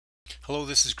Hello,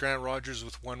 this is Grant Rogers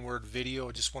with One Word Video.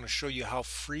 I just want to show you how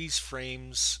freeze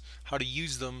frames, how to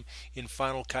use them in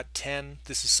Final Cut 10.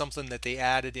 This is something that they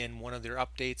added in one of their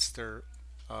updates, their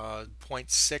point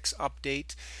 0.6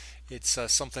 update. It's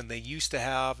something they used to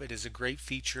have. It is a great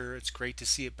feature. It's great to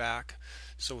see it back.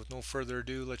 So with no further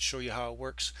ado, let's show you how it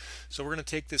works. So we're going to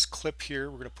take this clip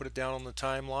here. We're going to put it down on the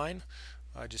timeline.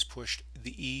 I just pushed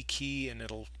the E key and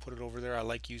it'll put it over there. I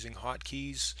like using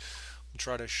hotkeys. I'll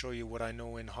try to show you what I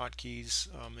know in hotkeys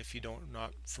if you don't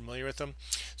not familiar with them.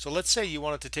 So let's say you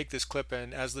wanted to take this clip,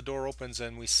 and as the door opens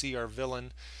and we see our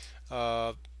villain,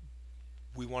 uh,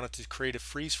 we wanted to create a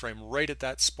freeze frame right at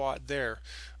that spot there.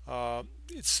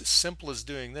 It's as simple as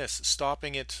doing this,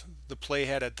 stopping it, the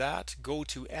playhead at that, go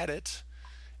to edit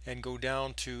and go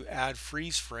down to add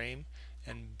freeze frame,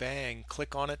 and bang,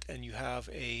 click on it and you have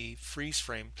a freeze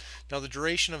frame. Now the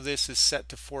duration of this is set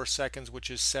to 4 seconds, which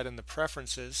is set in the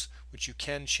preferences, which you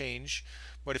can change,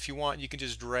 but if you want you can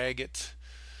just drag it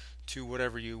to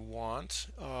whatever you want.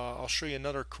 I'll show you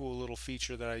another cool little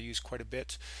feature that I use quite a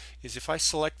bit, is if I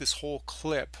select this whole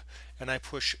clip and I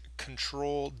push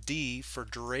Control D for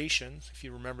duration, if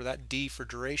you remember that D for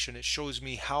duration, it shows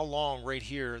me how long right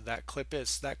here that clip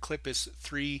is. That clip is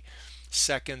 3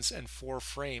 seconds and 4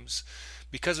 frames.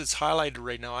 Because it's highlighted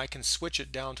right now, I can switch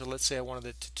it down to, let's say I wanted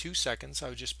it to 2 seconds. I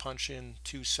would just punch in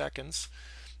 2 seconds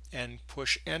and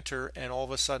push enter, and all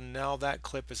of a sudden now that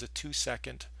clip is a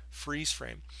 2-second freeze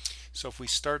frame. So if we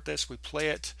start this, we play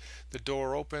it, the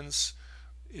door opens,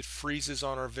 it freezes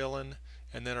on our villain,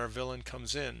 and then our villain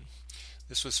comes in.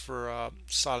 This was for a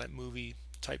silent movie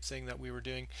type thing that we were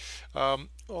doing.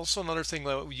 Also another thing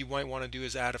that you might want to do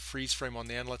is add a freeze frame on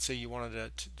the end. Let's say you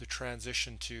wanted the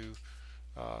transition to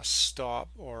stop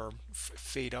or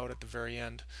fade out at the very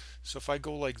end. So if I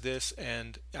go like this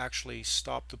and actually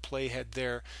stop the playhead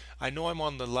there, I know I'm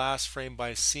on the last frame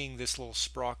by seeing this little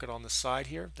sprocket on the side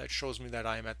here. That shows me that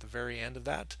I am at the very end of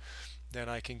that. Then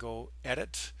I can go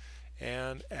edit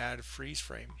and add freeze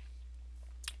frame.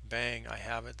 Bang, I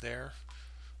have it there.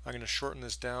 I'm going to shorten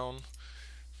this down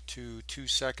to 2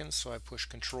 seconds, so I push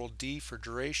Control D for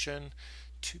duration,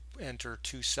 to enter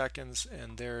 2 seconds,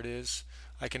 and there it is.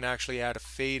 I can actually add a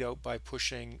fade out by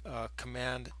pushing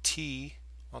Command T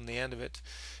on the end of it,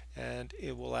 and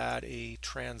it will add a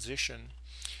transition,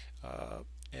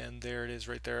 and there it is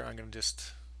right there. I'm going to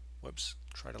just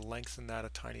try to lengthen that a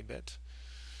tiny bit,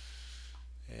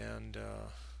 and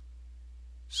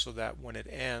so that when it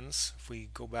ends, if we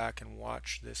go back and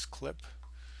watch this clip,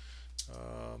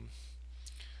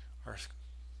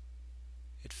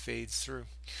 it fades through.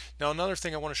 Now another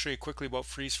thing I want to show you quickly about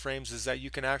freeze frames is that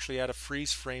you can actually add a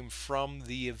freeze frame from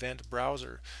the event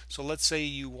browser. So let's say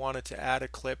you wanted to add a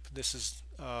clip. This is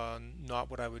not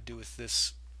what I would do with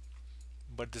this,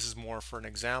 but this is more for an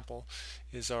example.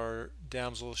 Is our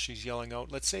damsel, she's yelling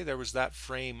out. Let's say there was that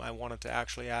frame I wanted to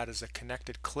actually add as a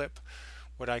connected clip.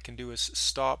 What I can do is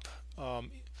stop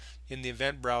in the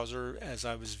event browser as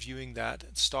I was viewing that,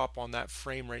 stop on that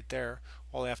frame right there.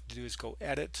 All I have to do is go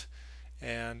edit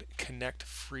and connect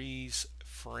freeze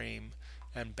frame,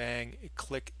 and bang,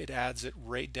 click, it adds it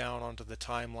right down onto the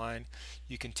timeline.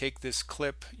 You can take this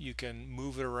clip, you can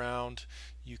move it around,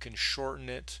 you can shorten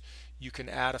it, you can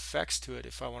add effects to it.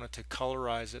 If I wanted to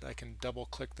colorize it, I can double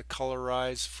click the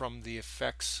colorize from the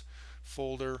effects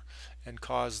folder and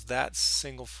cause that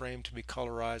single frame to be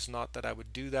colorized. Not that I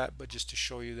would do that, but just to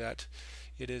show you that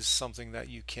it is something that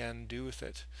you can do with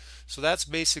it. So that's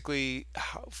basically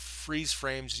how freeze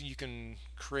frames. You can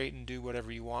create and do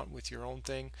whatever you want with your own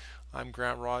thing. I'm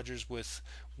Grant Rogers with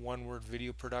One Word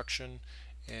Video Production,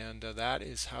 and that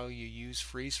is how you use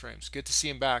freeze frames. Good to see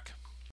him back.